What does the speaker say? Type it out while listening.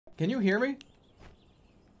Can you hear me?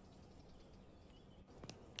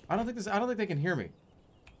 I don't think they can hear me.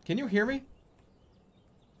 Can you hear me?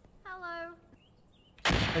 Hello.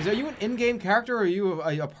 Are you an in-game character or are you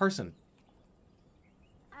a person?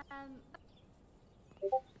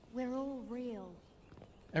 We're all real.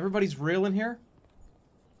 Everybody's real in here?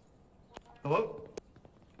 Hello?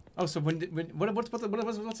 Oh, so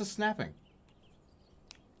what's the snapping?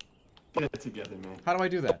 Get it together, man. How do I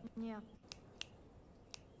do that? Yeah.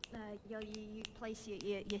 You place your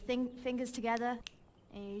fingers together,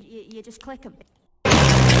 and you just click them.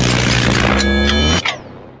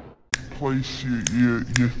 Place your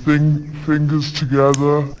fingers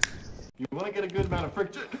together. You want to get a good amount of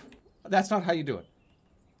friction? That's not how you do it.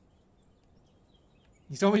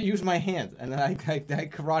 You told me to use my hands, and then I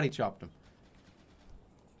karate chopped him.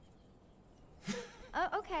 Oh,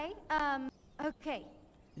 okay. Okay.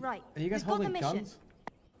 Right. Are you guys We've got the holding mission. guns?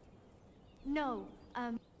 No.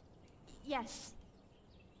 Yes.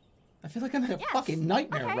 I feel like I'm in a Yes. fucking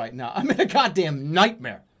nightmare Okay. right now. I'm in a goddamn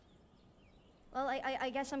nightmare. Well,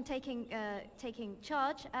 I guess I'm taking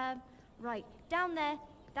charge. Right. Down there.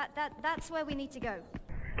 That's where we need to go.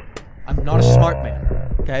 I'm not a smart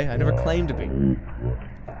man, okay? I never claimed to be.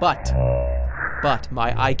 But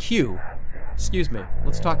my IQ, excuse me,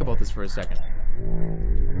 let's talk about this for a second.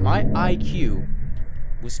 My IQ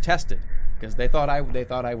was tested because my parents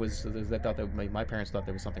thought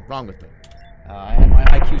there was something wrong with me. I had my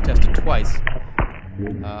IQ tested twice,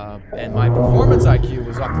 and my performance IQ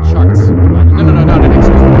was off the charts. No, excuse me,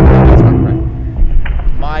 that's not correct.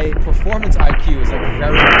 My performance IQ is like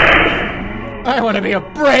very. I want to be a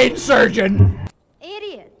brain surgeon.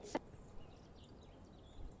 Idiots.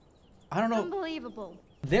 I don't know. Unbelievable.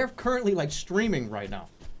 They're currently like streaming right now.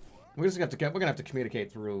 We're gonna have to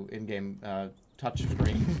communicate through in-game touch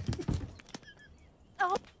screen.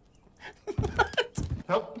 Oh.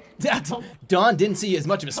 Help. Dawn didn't see you as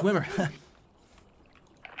much of a swimmer.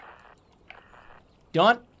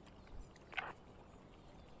 Dawn?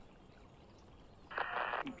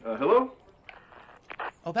 Hello?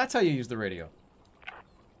 Oh, that's how you use the radio.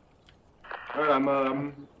 Alright,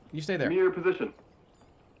 I'm, You stay there. in your position.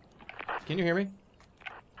 Can you hear me?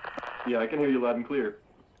 Yeah, I can hear you loud and clear.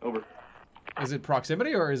 Over. Is it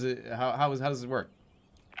proximity or is it how does it work?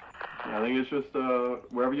 I think it's just,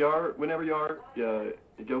 wherever you are, whenever you are, you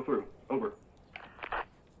go through. Over.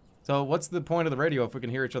 So what's the point of the radio if we can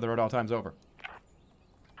hear each other at all times? Over.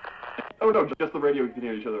 Oh no, just the radio, we can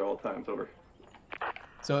hear each other all times. Over.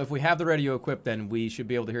 So if we have the radio equipped, then we should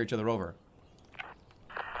be able to hear each other over.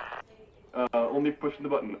 Only pushing the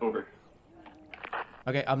button. Over.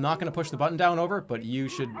 Okay, I'm not gonna push the button down over, but you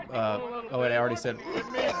should. Oh wait, I already said.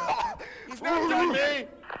 He's not done me!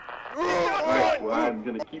 Alright, well, I'm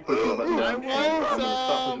gonna keep pushing the button down. I'm gonna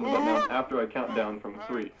stop pushing the button down after I count down from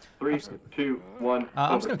 3. 3, 2, 1.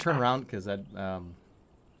 I'm just gonna turn around because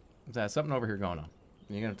there's something over here going on.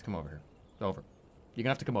 You're gonna have to come over here. Over. You're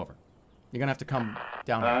gonna have to come over. You're gonna have to come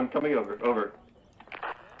down here. I'm coming over. Over.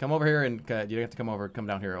 Come over here and you have to come over. Come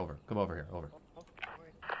down here. Over. Come over here. Over.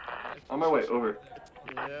 On my way. Over.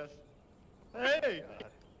 Yes. Hey!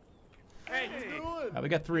 Hey, you doing? We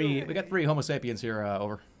got three Homo sapiens here.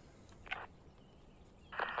 Over.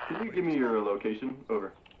 Can you give me your location?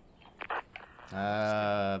 Over.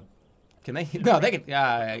 Can they? No, they can.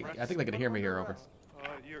 I think they can hear me here. Over.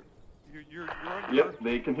 You're under. Yep,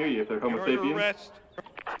 they can hear you if they're Homo You're under sapiens. arrest,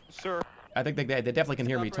 sir. I think they definitely can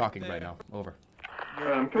hear me talking right now. Over.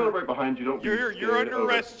 I'm coming up right behind you. Don't be You're scared. under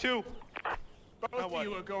Over. arrest too. Both of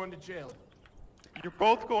you are going to jail. You're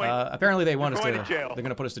both going. Apparently they want us going to. to jail. They're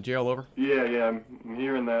gonna put us to jail. Over. Yeah, I'm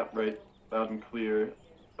hearing that right loud and clear.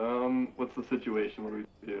 What's the situation? What do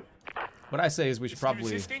we do? What I say is we should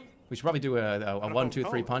probably do a 1, 2,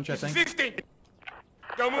 3 punch. I think. Resisting!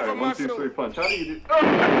 Don't move Alright, a 1, 2, muscle! 3 punch. How do you do?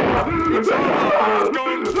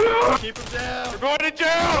 Keep him down. You're going to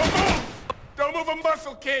jail. Don't move! Don't move a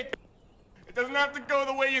muscle, kid! It doesn't have to go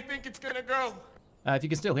the way you think it's gonna go. If you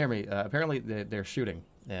can still hear me, apparently they're shooting,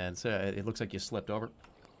 and so it looks like you slipped over.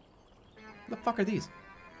 What the fuck are these?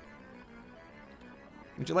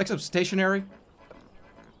 Would you like some stationery?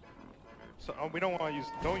 So, we don't want to use.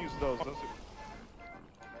 Don't use those.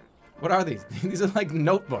 What are these? These are like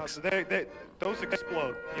notebooks. Those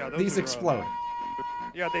explode. Yeah, those These are, explode.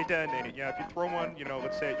 Yeah, they detonate. Yeah, if you throw one,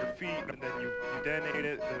 let's say at your feet, and then you detonate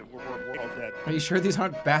it, we're all dead. Are you sure these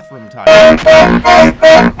aren't bathroom tiles?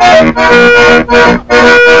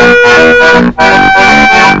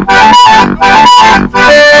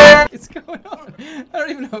 What's going on? I don't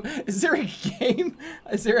even know. Is there a game?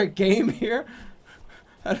 Is there a game here?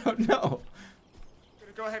 I don't know.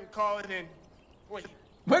 Gonna go ahead and call it in. Wait.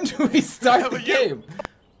 When do we start the game?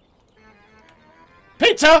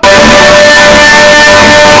 Pizza!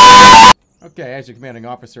 Okay, as your commanding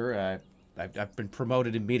officer, I've been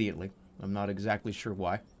promoted immediately. I'm not exactly sure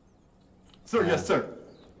why. Sir, yes, sir.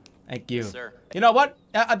 Thank you. Yes, sir. You know what?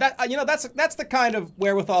 That's the kind of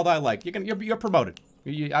wherewithal that I like. You're promoted.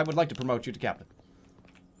 I would like to promote you to captain.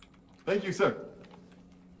 Thank you, sir.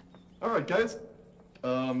 All right, guys.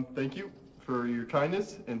 Thank you for your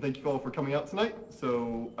kindness, and thank you all for coming out tonight.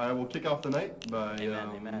 So I will kick off the night by.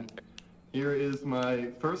 Amen. Here is my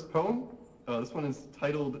first poem. This one is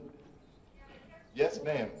titled "Yes,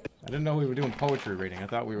 Ma'am." I didn't know we were doing poetry reading. I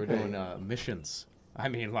thought we were doing missions. I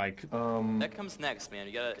mean, like. That comes next, man.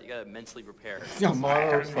 You gotta mentally prepare.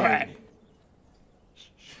 Tomorrow came.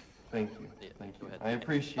 Thank you. Yeah, Thank go you. ahead. I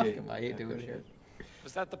appreciate it. I ain't doing appreciate it. it.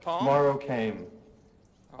 Was that the poem? Tomorrow came.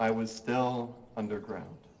 I was still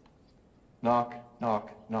underground. Knock,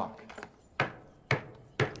 knock, knock.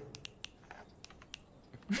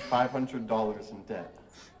 $500 in debt.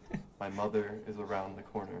 My mother is around the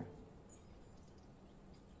corner.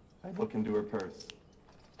 I look into her purse.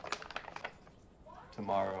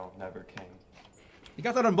 Tomorrow never came. You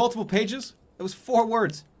got that on multiple pages? It was 4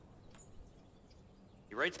 words.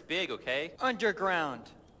 He writes big, okay? Underground,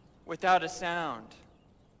 without a sound.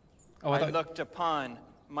 Oh, I looked upon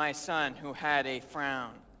my son who had a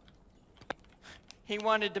frown. He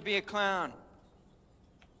wanted to be a clown.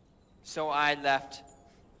 So I left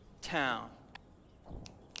town.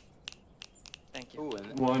 Thank you. Ooh,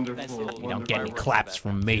 and Wonderful. nice little You don't get any fireworks claps in the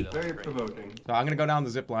from background, me. too. That was Very great. provoking. So I'm gonna go down the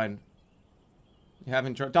zip line. You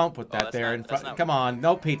haven't. Don't put that that's there not- in that's front. not- Come on,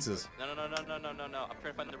 no pizzas. No. I'm trying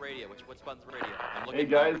to find the radio. What's button's the radio? I'm looking Hey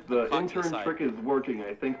guys, the clock to intern side. trick is working.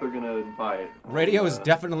 I think they're gonna buy it. Radio is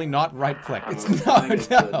definitely not right click. I'm It's assigning it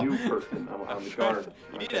to a no. new person. I'm on the guard.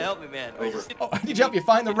 You need to help me, man. Over. Oh, I need to help you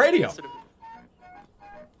find the radio.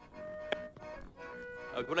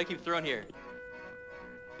 Oh, what do I keep throwing here?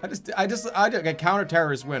 I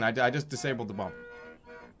counter-terrorist win. I just disabled the bomb.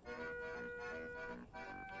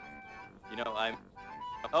 You know,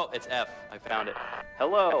 Oh, it's F. I found it.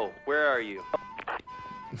 Hello, where are you?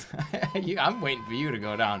 I'm waiting for you to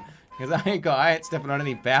go down. Because I ain't stepping on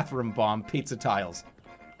any bathroom bomb pizza tiles.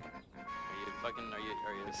 Are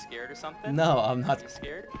you scared or something? No, I'm Are not. you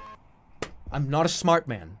scared? I'm not a smart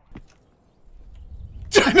man.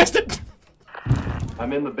 I missed it!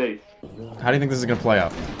 I'm in the base. How do you think this is gonna play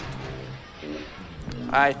out?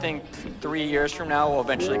 I think 3 years from now we'll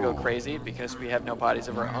eventually go crazy because we have no bodies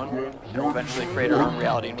of our own. We'll eventually create our own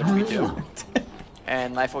reality in which we do.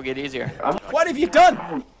 And life will get easier. What have you done?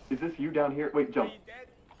 Oh, is this you down here? Wait, jump.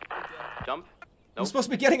 Jump? I'm supposed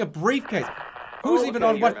to be getting a briefcase. Who's even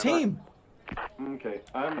on what team? Okay,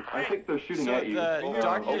 I think they're shooting So at you. the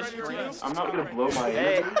darkness dreams. I'm not gonna blow my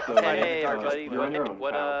Hey, energy, so hey, everybody, you're on your own.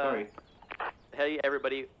 what, pal. Sorry. Hey,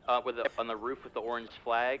 everybody, on the roof with the orange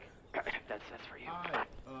flag. That's for you.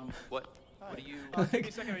 What do you... Give me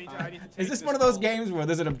a second, I need to take Is this one of those games where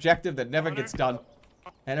there's an objective that never gets done?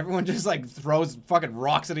 And everyone just like throws fucking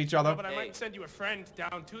rocks at each other? But I Hey. might send you a friend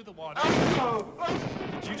down to the water.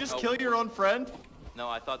 Did you just kill your own friend? No,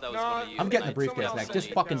 I thought that was No, one of you. I'm getting the and I- briefcase someone next. else Just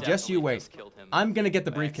said fucking, you just you definitely wait. just killed him I'm gonna get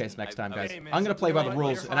the by briefcase accident. next time, guys. Hey, man, I'm gonna play by the something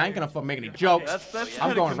rules, like and I ain't gonna make any jokes. That's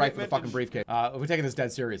I'm kinda going right for the commitment fucking to- briefcase. We're taking this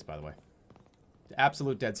dead serious, by the way.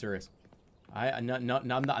 Absolute dead serious.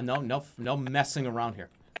 No messing around here.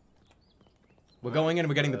 We're going in and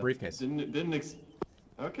we're getting the briefcase. Didn't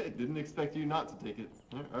expect you not to take it.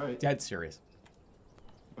 All right. Dead serious.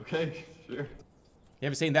 Okay, sure. You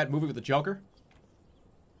ever seen that movie with the Joker?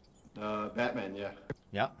 Batman, yeah.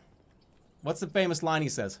 Yeah. What's the famous line he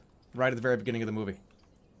says right at the very beginning of the movie?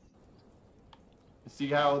 See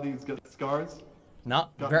how these got scars? No,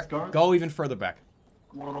 Got scars? go even further back.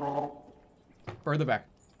 Further back.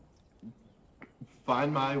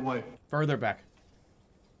 Find my wife. Further back.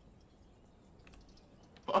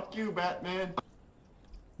 Fuck you, Batman.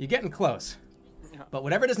 You're getting close. But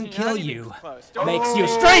whatever doesn't You're kill not even you close. Don't- makes you a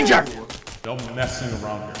stranger! No messing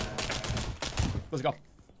around here. Let's go.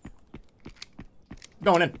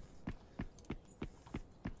 Going in.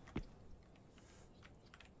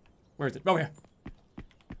 Where is it? Over here.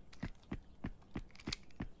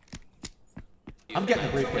 I'm getting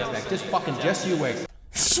the briefcase back. Just you wait.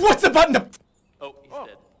 What's the button to... Oh, he's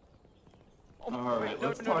dead. All right, No,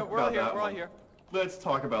 let's no, talk no, we're all about here, that we're all one. here. Let's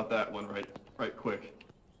talk about that one right quick.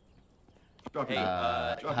 Drop Hey, it.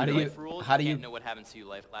 how do you- life rules, how do can't you- know what happens to you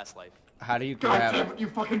last life. How do you God damn grab... it, you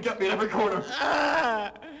fucking get me in every corner.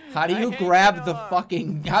 How do you hate grab the vanilla.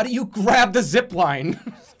 fucking... How do you grab the zip line?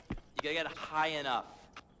 You gotta get high enough.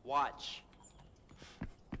 Watch.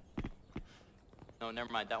 No,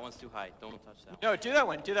 never mind. That one's too high. Don't touch that one. No, do that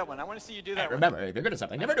one. Do that one. I want to see you do that one. Remember, if you're good at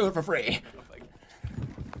something, never do it for free. Oh my God.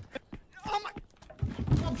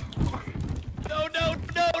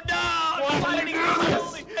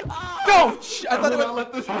 No! I will not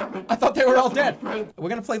let this happen. I thought they were all That's my dead. friend. We're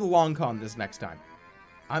gonna play the long con this next time.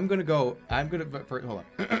 I'm gonna hold on.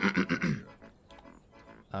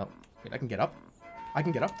 Oh, wait, I can get up. I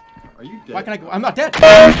can get up. Are you dead? Why can I go? I'm not dead.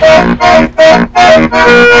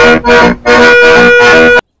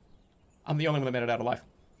 I'm the only one that made it out alive.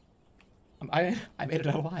 I made it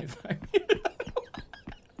out alive.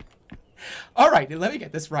 All right, let me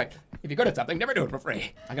get this right. If you're good at something, never do it for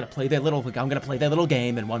free. I'm gonna play their little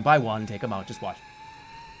game, and one by one, take them out. Just watch.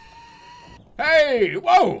 Hey,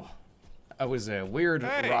 whoa! That was a weird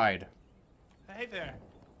ride. Hey there.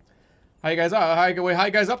 How you guys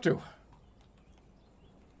up to?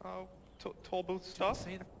 Oh, toll booth stuff?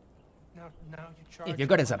 Now you charge. If you're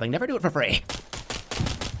good at something, never do it for free.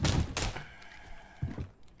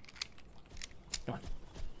 Come on.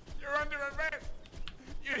 You're under arrest.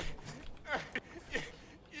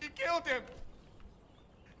 You killed him.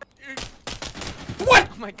 What?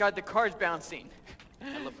 Oh my god, the car's bouncing.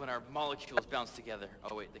 I love when our molecules bounce together.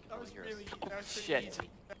 Oh wait, they can probably hear us. Shit.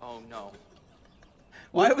 Oh no.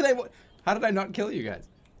 Why were they? How did I not kill you guys?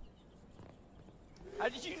 How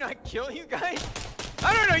did you not kill you guys?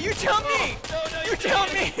 I don't know, you tell me! You tell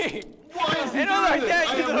me! Why is he And I'm like doing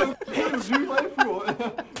that, you little this? I have no life rule,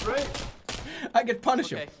 right? I can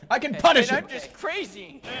punish him. Okay. I can punish And him. I'm just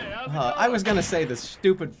crazy. I was gonna say this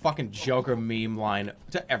stupid fucking Joker meme line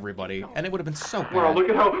to everybody, and it would have been so bad. Wow, look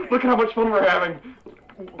at how much fun we're having.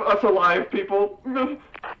 Us alive, people. Oh,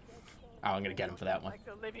 I'm gonna get him for that one. Like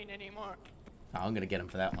the living anymore. Oh, I'm gonna get him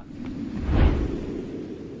for that one.